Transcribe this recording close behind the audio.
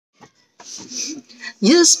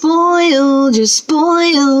You spoiled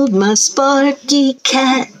my Sparky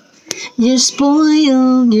cat. You're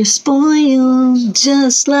spoiled, just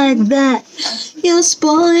like that. You're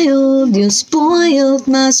spoiled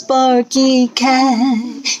my Sparky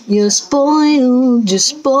cat. You're spoiled,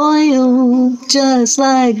 just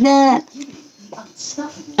like that.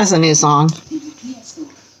 That's a new song.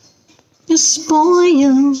 You're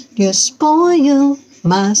spoiled,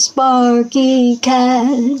 my Sparky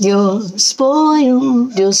cat. You're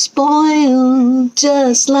spoiled,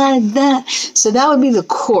 just like that. So that would be the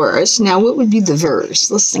chorus. Now, what would be the verse?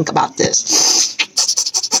 Let's think about this.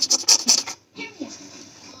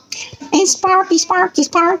 Hey, Sparky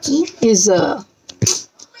is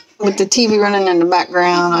with the TV running in the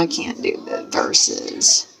background. I can't do the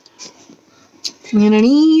verses.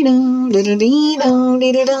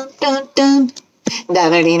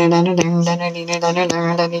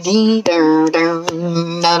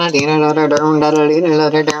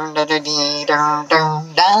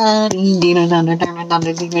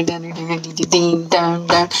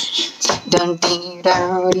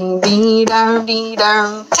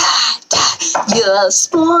 You're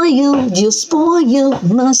spoiled,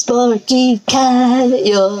 my Sparky cat.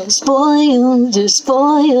 You're spoiled, just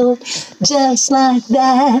like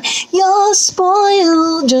that. You're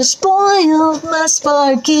spoiled, my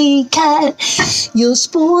Sparky cat. You're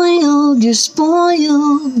spoiled, just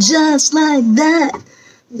like that.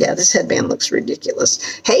 Yeah, this headband looks ridiculous.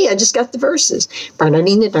 Hey, I just got the verses. That's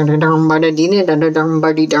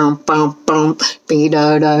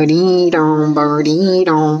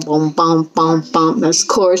the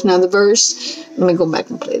chorus. Now the verse. Let me go back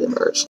and play the verse.